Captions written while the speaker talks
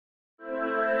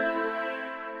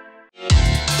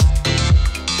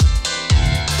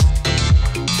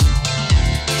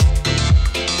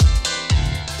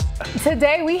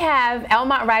Today we have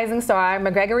Elmont rising star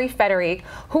McGregory Frederique,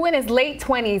 who in his late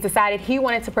 20s decided he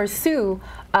wanted to pursue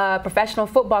a professional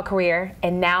football career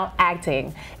and now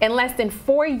acting. In less than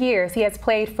 4 years, he has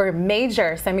played for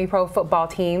major semi-pro football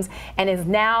teams and is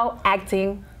now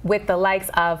acting with the likes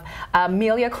of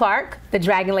Emilia Clarke, the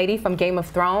Dragon Lady from Game of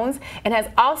Thrones, and has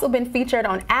also been featured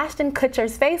on Ashton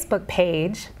Kutcher's Facebook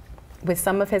page with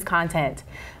some of his content.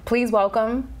 Please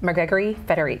welcome McGregory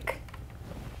Frederique.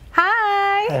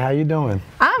 Hi. Hey, how you doing?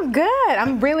 I'm good.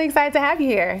 I'm really excited to have you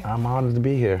here. I'm honored to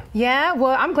be here. Yeah,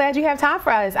 well, I'm glad you have time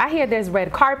for us. I hear there's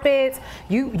red carpets.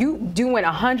 You doing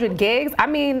 100 gigs. I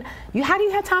mean, how do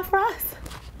you have time for us?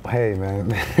 Hey, man.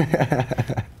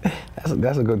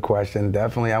 That's a good question.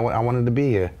 Definitely, I wanted to be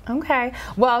here. Okay.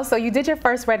 Well, so you did your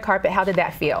first red carpet. How did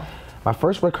that feel? My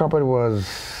first red carpet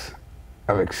was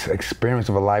an experience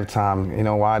of a lifetime. You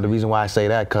know why? The reason why I say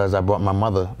that, because I brought my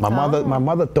mother. My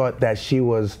mother thought that she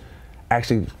was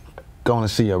actually going to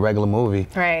see a regular movie.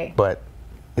 Right. But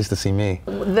it's to see me.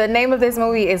 The name of this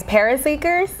movie is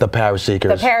Paraseekers? The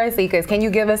Paraseekers. The Paraseekers. Can you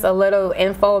give us a little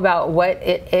info about what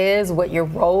it is, what your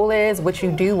role is, what you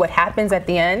do, what happens at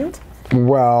the end?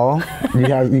 Well,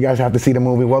 you guys have to see the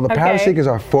movie. Well, the Paraseekers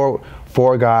are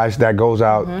four guys that goes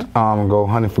out, go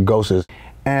hunting for ghosts.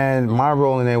 And my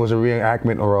role in it was a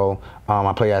reenactment role.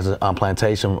 I play as a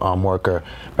plantation worker.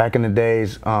 Back in the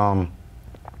days,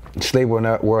 slaves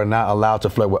were not allowed to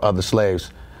flirt with other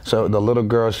slaves. So the little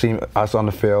girl seen us on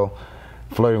the field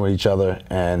flirting with each other,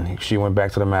 and she went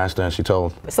back to the master and she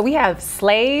told. So we have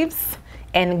slaves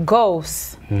and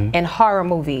ghosts in horror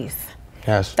movies.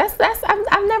 Yes.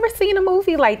 I've never seen a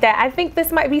movie like that. I think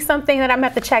this might be something that I'm gonna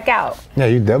have to check out. Yeah,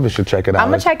 you definitely should check it out. I'm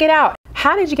gonna check it out.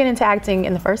 How did you get into acting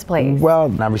in the first place?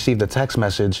 Well, I received a text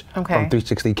message from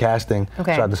 360 Casting,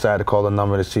 so I decided to call the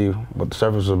number to see what the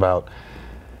service was about.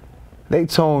 They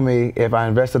told me if I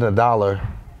invested $1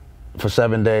 for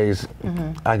 7 days,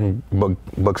 I can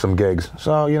book some gigs.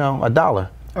 So, you know, $1.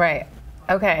 Right.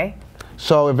 Okay.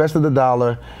 So invested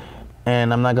 $1.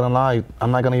 And I'm not gonna lie,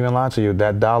 I'm not gonna even lie to you,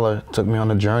 that $1 took me on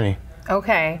a journey.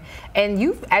 Okay, and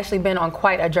you've actually been on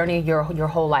quite a journey your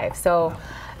whole life. So,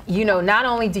 you know, not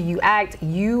only do you act,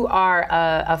 you are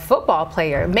a football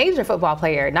player, major football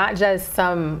player, not just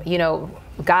some, you know,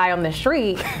 guy on the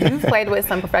street. You've played with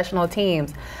some professional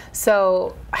teams.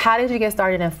 So how did you get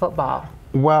started in football?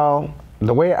 Well,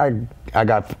 the way I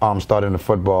got started in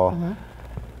football,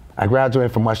 I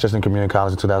graduated from Westchester Community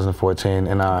College in 2014,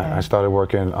 and I started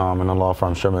working in a law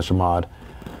firm, Sherman Shamad.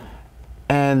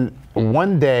 And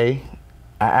one day,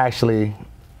 I actually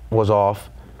was off.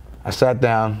 I sat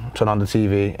down, turned on the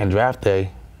TV, and draft day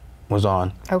was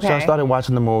on. Okay. So I started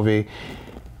watching the movie,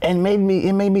 and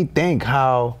it made me think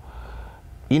how,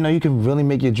 you know, you can really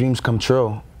make your dreams come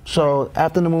true. So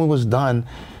after the movie was done,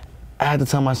 I had to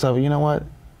tell myself, you know what?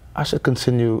 I should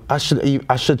continue. I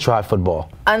should try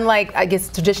football. Unlike, I guess,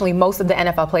 traditionally most of the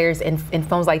NFL players in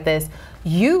films like this,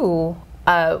 you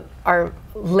are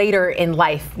later in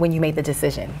life when you made the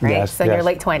decision, right? Yes, so in your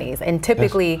late 20s, and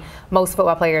typically most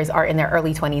football players are in their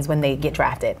early 20s when they get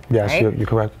drafted. Yes, right? you're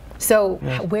correct. So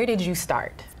where did you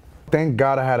start? Thank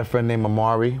God I had a friend named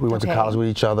Amari. We went to college with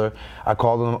each other. I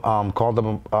called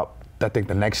them up, I think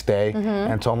the next day,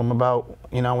 and told him about,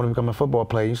 you know, I want to become a football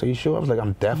player. He said, "You sure?" I was like,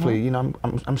 "I'm definitely, you know,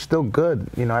 I'm still good.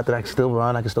 You know, after that I can still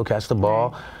run, I can still catch the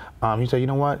ball." He said, "You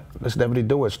know what? Let's definitely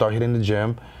do it. Start hitting the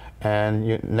gym."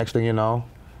 And next thing you know,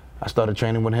 I started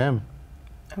training with him.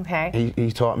 Okay.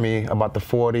 He taught me about the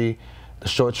 40, the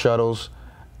short shuttles,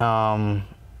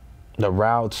 the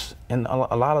routes, and a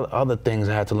lot of other things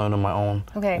I had to learn on my own.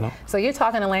 Okay, you know? So you're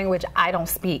talking a language I don't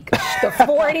speak. The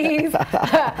 40s,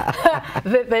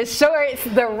 the shorts,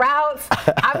 the routes.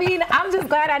 I mean, I'm just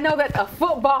glad I know that a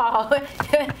football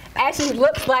actually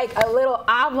looks like a little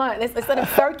oblong instead of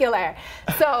circular.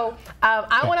 So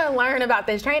I want to learn about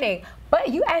this training. But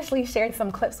you actually shared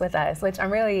some clips with us, which I'm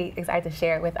really excited to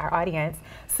share with our audience.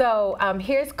 So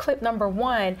here's clip number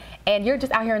 1, and you're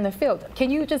just out here in the field. Can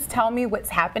you just tell me what's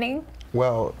happening?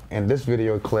 Well, in this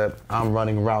video clip, I'm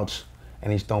running routes,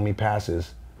 and he's throwing me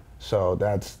passes. So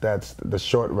that's the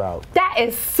short route. That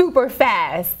is super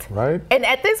fast. Right? And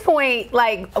at this point,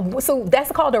 like, so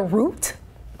that's called a route?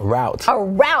 Route. A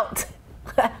route.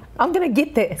 I'm gonna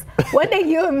get this. One day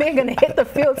you and me are gonna hit the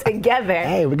field together.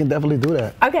 Hey, we can definitely do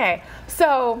that. Okay,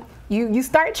 so you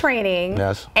start training.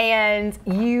 Yes. And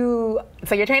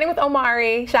so you're training with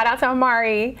Omari. Shout out to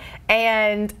Omari.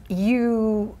 And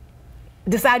you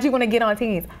decide you want to get on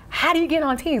teams. How do you get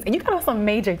on teams? And you got on some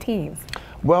major teams.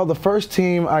 Well, the first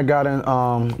team I got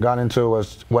into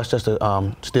was Westchester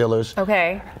Steelers.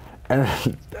 Okay.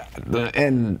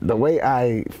 And the way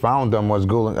I found them was I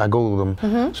Googled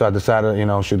them. So I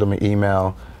decided, shoot them an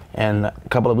email. And a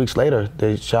couple of weeks later,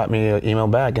 they shot me an email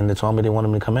back and they told me they wanted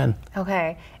me to come in.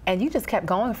 Okay. And you just kept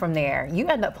going from there. You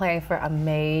ended up playing for a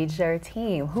major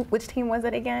team. Which team was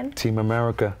it again? Team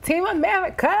America. Team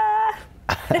America!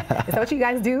 Is that what you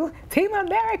guys do? Team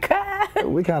America!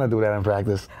 We kind of do that in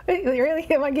practice.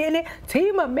 Really? Am I getting it?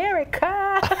 Team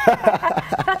America!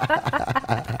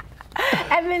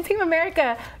 And then Team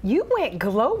America, you went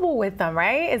global with them,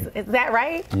 right? Is that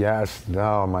right? Yes.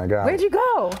 Oh, my God. Where'd you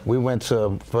go?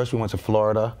 First we went to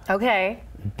Florida. Okay.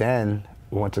 Then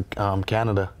we went to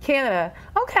Canada. Canada.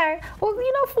 Okay. Well,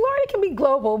 Florida can be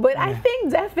global, but I think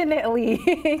definitely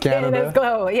Canada's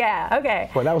global. Yeah.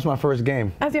 Okay. Well, that was my first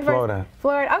game. That's your Florida.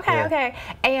 Florida. Okay. Yeah. Okay.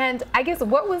 And I guess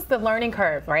what was the learning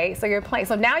curve, right? So you're playing.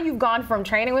 So now you've gone from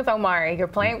training with Omari. You're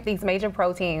playing with these major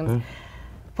pro teams.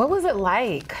 What was it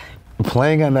like?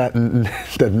 Playing on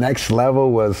the next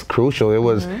level was crucial. It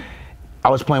was. I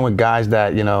was playing with guys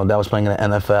that that was playing in the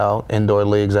NFL, indoor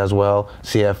leagues as well,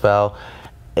 CFL.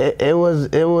 It was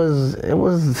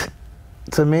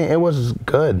to me it was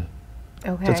good.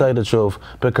 Okay. To tell you the truth,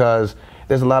 because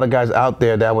there's a lot of guys out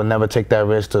there that would never take that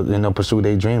risk to pursue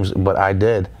their dreams, but I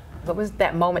did. What was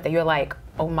that moment that you're like,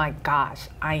 oh my gosh,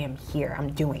 I am here,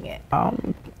 I'm doing it?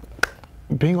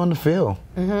 Being on the field.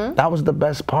 That was the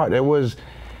best part. It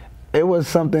was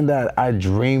something that I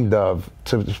dreamed of,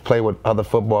 to play with other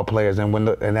football players, and when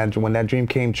that dream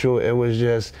came true, it was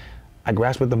just, I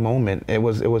grasped at the moment. It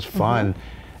was fun.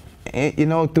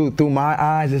 And, through my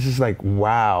eyes, it's just like,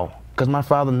 wow. Because my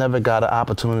father never got an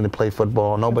opportunity to play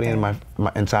football. Nobody in my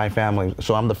entire family.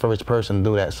 So I'm the first person to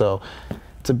do that. So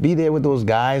to be there with those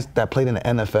guys that played in the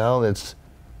NFL,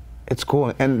 it's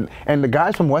cool. And the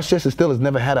guys from Westchester still has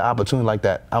never had an opportunity like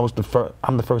that. I'm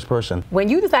the first person. When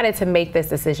you decided to make this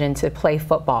decision to play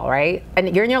football, right?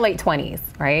 And you're in your late 20s,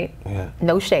 right? Yeah.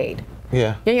 No shade.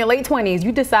 Yeah. You're in your late 20s.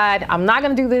 You decide, I'm not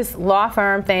going to do this law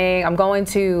firm thing. I'm going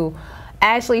to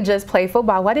actually just play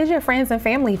football. What did your friends and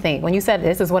family think when you said,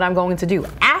 this is what I'm going to do,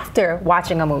 after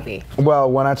watching a movie?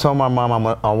 Well, when I told my mom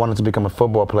I wanted to become a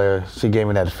football player, she gave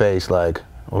me that face like,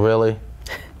 really?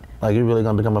 Like, you really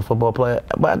gonna become a football player?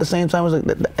 But at the same time, it was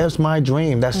like, that's my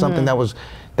dream. That's something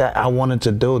that I wanted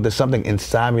to do. There's something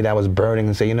inside me that was burning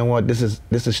and say, you know what, this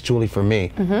is truly for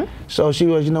me. So she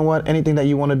was, you know what, anything that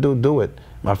you want to do, do it.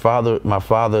 My father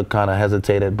kind of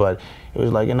hesitated, but it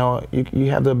was like, you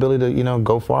have the ability to,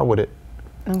 go far with it.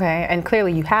 Okay, and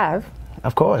clearly you have.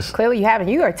 Of course. Clearly you have, and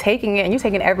you are taking it, and you're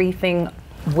taking everything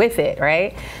with it,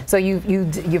 right? So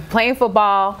you're playing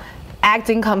football.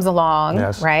 Acting comes along,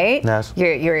 yes. Right? Yes.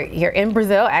 You're in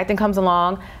Brazil. Acting comes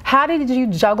along. How did you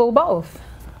juggle both?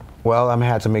 Well, I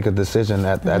had to make a decision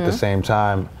at the same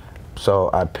time, so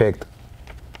I picked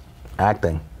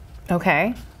acting.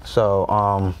 Okay.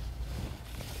 So,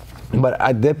 but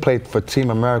I did play for Team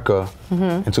America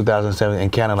in 2007 in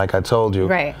Canada, like I told you.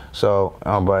 Right. So,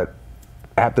 but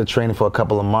after training for a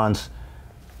couple of months,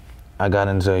 I got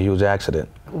into a huge accident.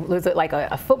 Was it like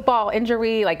a football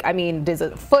injury? Like, I mean, does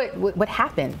a foot, what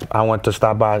happened? I went to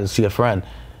stop by to see a friend.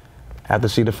 After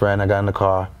seeing the friend, I got in the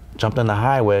car, jumped on the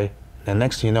highway, and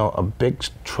next thing you know, a big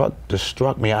truck just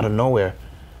struck me out of nowhere.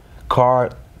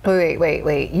 Car.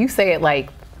 Wait. You say it like,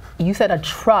 you said a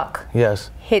truck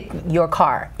hit your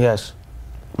car. Yes.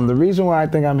 And the reason why I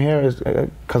think I'm here is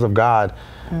because of God.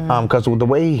 Because the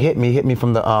way he hit me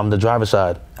from the driver's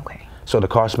side. Okay. So the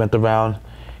car spent around,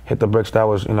 hit the bricks that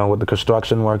was, with the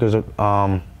construction workers.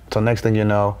 So next thing you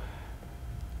know,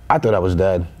 I thought I was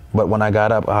dead. But when I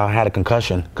got up, I had a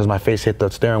concussion because my face hit the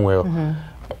steering wheel.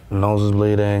 Nose is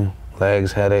bleeding,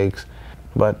 legs, headaches.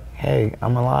 But hey,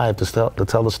 I'm alive to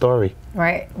tell the story.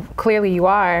 Right. Clearly you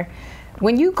are.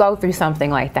 When you go through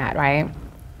something like that, right?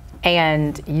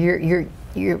 And you're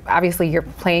obviously you're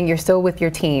playing, you're still with your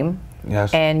team.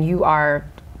 Yes. And you are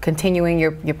continuing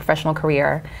your professional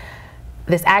career.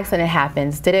 This accident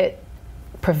happens. Did it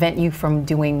prevent you from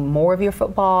doing more of your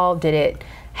football? Did it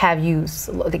have you,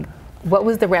 what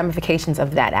was the ramifications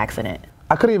of that accident?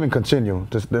 I couldn't even continue.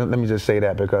 Let me just say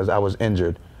that, because I was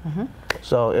injured.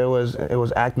 So it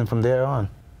was acting from there on.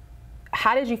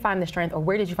 How did you find the strength, or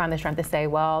where did you find the strength to say,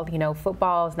 well,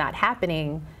 football is not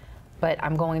happening, but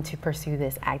I'm going to pursue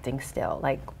this acting still?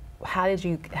 Like, how did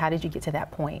you get to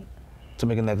that point? To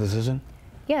making that decision?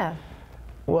 Yeah.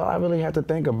 Well, I really had to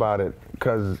think about it,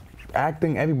 because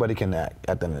acting, everybody can act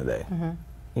at the end of the day.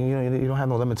 You don't have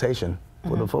no limitation.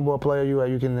 With a football player,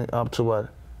 you can up to what,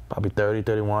 probably 30,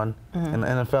 31. In the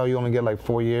NFL, you only get like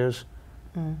 4 years.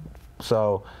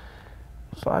 So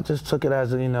I just took it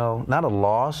as not a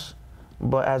loss,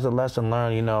 but as a lesson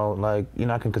learned. I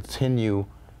can continue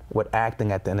with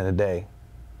acting at the end of the day.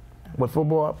 With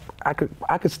football, I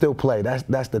could still play.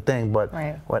 That's the thing. But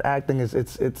with acting, I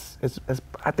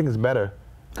think it's better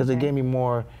because it gave me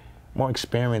more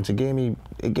experience. It gave me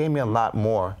a lot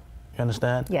more. You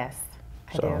understand? Yes,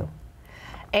 I do.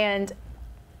 And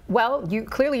well,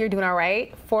 clearly you're doing all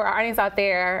right. For our audience out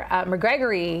there,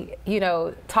 McGregory,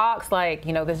 talks like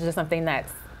this is just something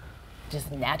that's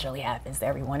just naturally happens to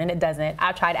everyone, and it doesn't.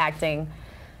 I've tried acting.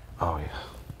 Oh yeah.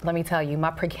 Let me tell you,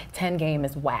 my pretend game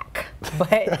is whack.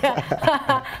 But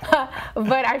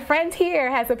but our friend here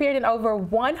has appeared in over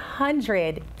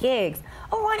 100 gigs.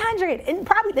 Oh, 100, and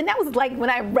that was like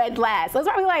when I read last. So it's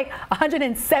probably like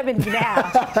 170 now.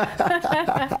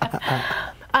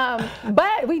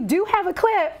 But we do have a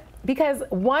clip because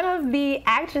one of the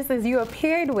actresses you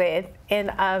appeared with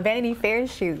in a Vanity Fair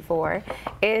shoot for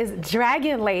is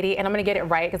Dragon Lady, and I'm gonna get it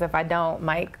right because if I don't,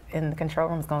 Mike in the control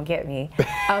room is gonna get me.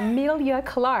 Amelia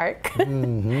Clark.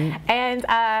 Mm-hmm. And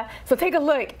so take a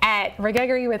look at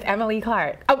McGregory with Emily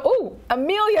Clark. Oh,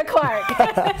 Amelia Clark.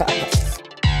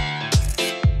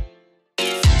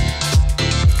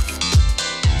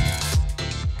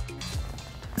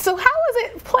 So how was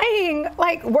it playing,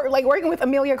 like working with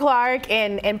Amelia Clark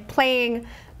and playing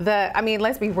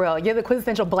let's be real, you're the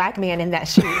quintessential black man in that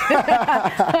shoot.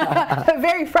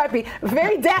 Very preppy,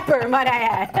 very dapper, might I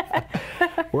add.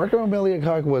 Working with Amelia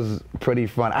Clark was pretty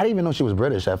fun. I didn't even know she was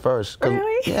British at first.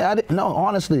 Really? Yeah, no,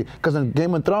 honestly, because in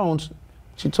Game of Thrones,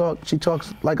 she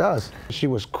talks like us. She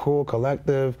was cool,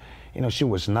 collective, she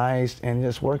was nice, and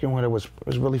just working with her was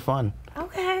really fun.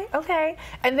 Okay.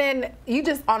 And then you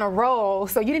just on a roll,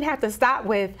 so you didn't have to stop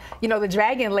with, the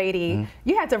Dragon Lady. Mm-hmm.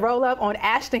 You had to roll up on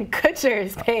Ashton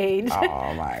Kutcher's page.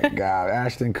 Oh my God,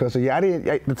 Ashton Kutcher. Yeah,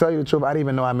 to tell you the truth, I didn't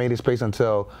even know I made his page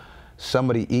until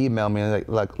somebody emailed me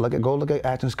and go look at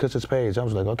Ashton Kutcher's page. I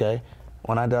was like, okay.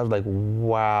 When I did, I was like,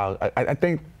 wow. I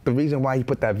think the reason why he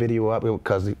put that video up was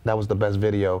because that was the best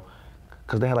video,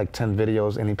 because they had like 10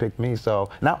 videos and he picked me. So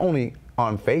not only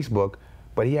on Facebook,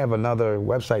 but he have another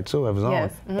website too of his own,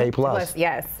 Mm-hmm. A+.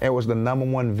 Yes. It was the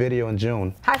 #1 video in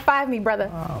June. High five me,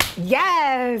 brother. Oh.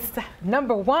 Yes,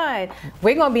 #1.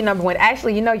 We're gonna be #1.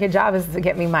 Actually, your job is to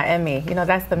get me my Emmy.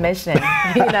 That's the mission.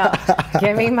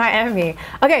 Get me my Emmy.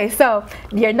 Okay, so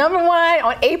you're #1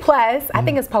 on A+. I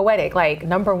think it's poetic, like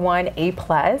 #1 A+.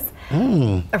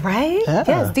 Right? Yeah.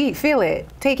 Yes, deep. Feel it.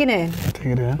 Take it in. Take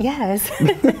it in. Yes.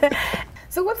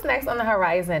 So what's next on the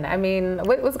horizon? I mean,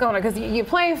 what's going on? Because you're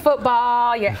playing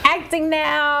football, you're acting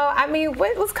now. I mean,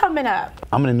 what's coming up?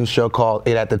 I'm in a new show called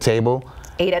 8 at the Table.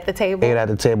 8 at the Table? 8 at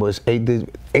the Table. It's eight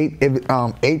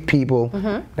people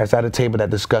that's at a table that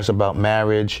discuss about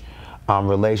marriage,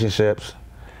 relationships.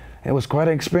 It was quite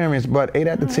an experience, but 8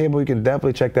 at the Table, you can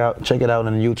definitely check it out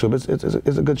on YouTube.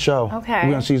 It's a good show. Okay.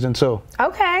 We're on season 2.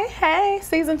 Okay. Hey,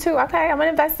 season 2. Okay, I'm gonna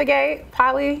investigate.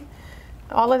 Probably.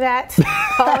 All of that.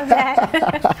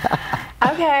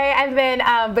 Okay, and then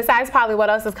besides Polly, what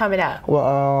else is coming up?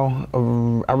 Well, I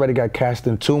already got cast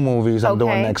in 2 movies I'm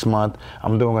doing next month.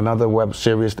 I'm doing another web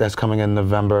series that's coming in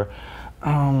November.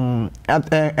 And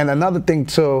another thing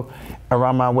too,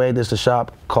 around my way, there's a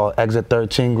shop called Exit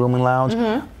 13 Grooming Lounge.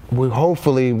 We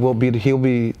hopefully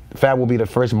Fab will be the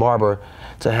first barber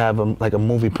to have a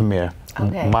movie premiere.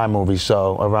 Okay. My movie,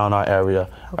 so around our area,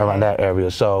 around that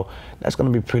area. So that's going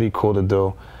to be pretty cool to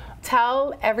do.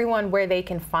 Tell everyone where they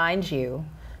can find you,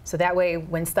 so that way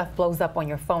when stuff blows up on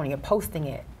your phone and you're posting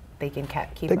it, they can keep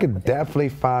up with it. They can definitely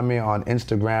find me on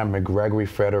Instagram, McGregory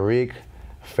Frederique,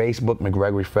 Facebook,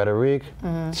 McGregory Frederique,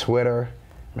 Twitter,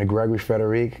 McGregory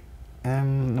Frederique.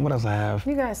 And what else I have?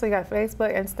 You got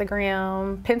Facebook,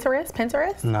 Instagram,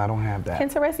 Pinterest? No, I don't have that.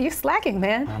 Pinterest? You're slacking,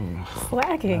 man. I'm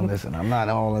slacking. Listen, I'm not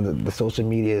all in the social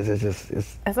media.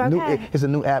 It's okay. It's a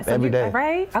new app every day.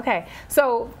 Right? Okay.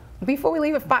 So before we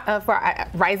leave it for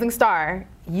Rising Star,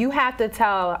 you have to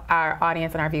tell our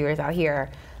audience and our viewers out here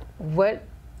what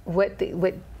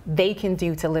they can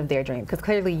do to live their dream, because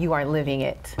clearly you are living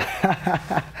it.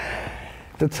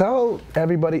 To tell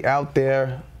everybody out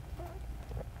there,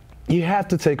 you have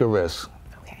to take a risk.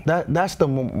 Okay. That's the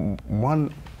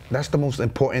most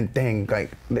important thing.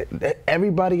 Like,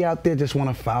 everybody out there just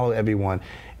want to follow everyone.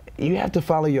 You have to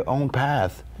follow your own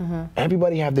path.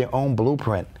 Everybody have their own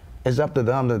blueprint. It's up to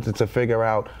them to figure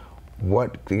out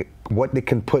what they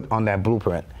can put on that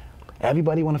blueprint.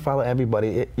 Everybody want to follow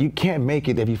everybody. You can't make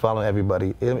it if you follow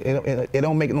everybody. It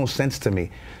don't make no sense to me.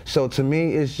 So to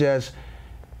me, it's just,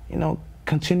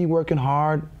 continue working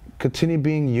hard, continue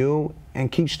being you, and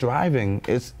keep striving.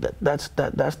 That's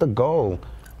the goal.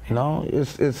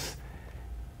 It's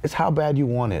how bad you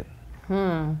want it.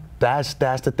 That's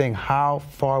the thing. How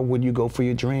far would you go for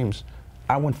your dreams?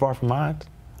 I went far for mine.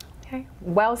 Okay.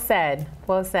 Well said.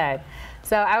 Well said.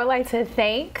 So I would like to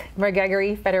thank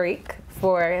McGregory Frederique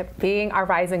for being our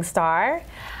rising star.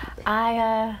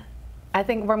 I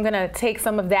think I'm going to take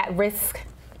some of that risk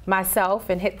myself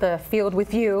and hit the field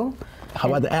with you. How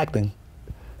about the acting?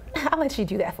 I'll let you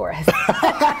do that for us.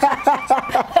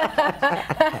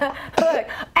 Look,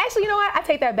 actually, you know what? I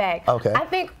take that back. Okay. I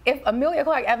think if Amelia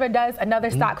Clark ever does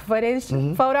another stock footage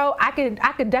photo, I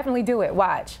could definitely do it.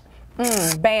 Watch.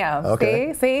 Bam.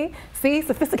 Okay. See,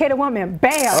 sophisticated woman.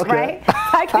 Bam. Okay. Right?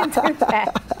 I can do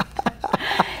that.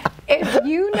 If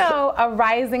you know a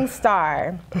rising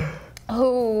star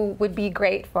who would be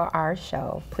great for our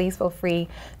show, please feel free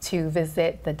to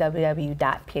visit the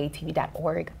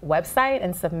www.patv.org website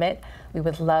and submit. We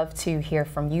would love to hear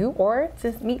from you or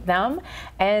to meet them.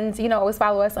 And, you know, always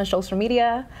follow us on social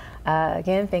media.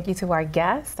 Again, thank you to our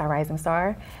guest, our rising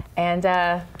star. And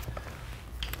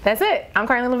that's it. I'm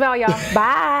Carlin Lavelle, y'all.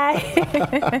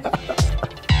 Bye.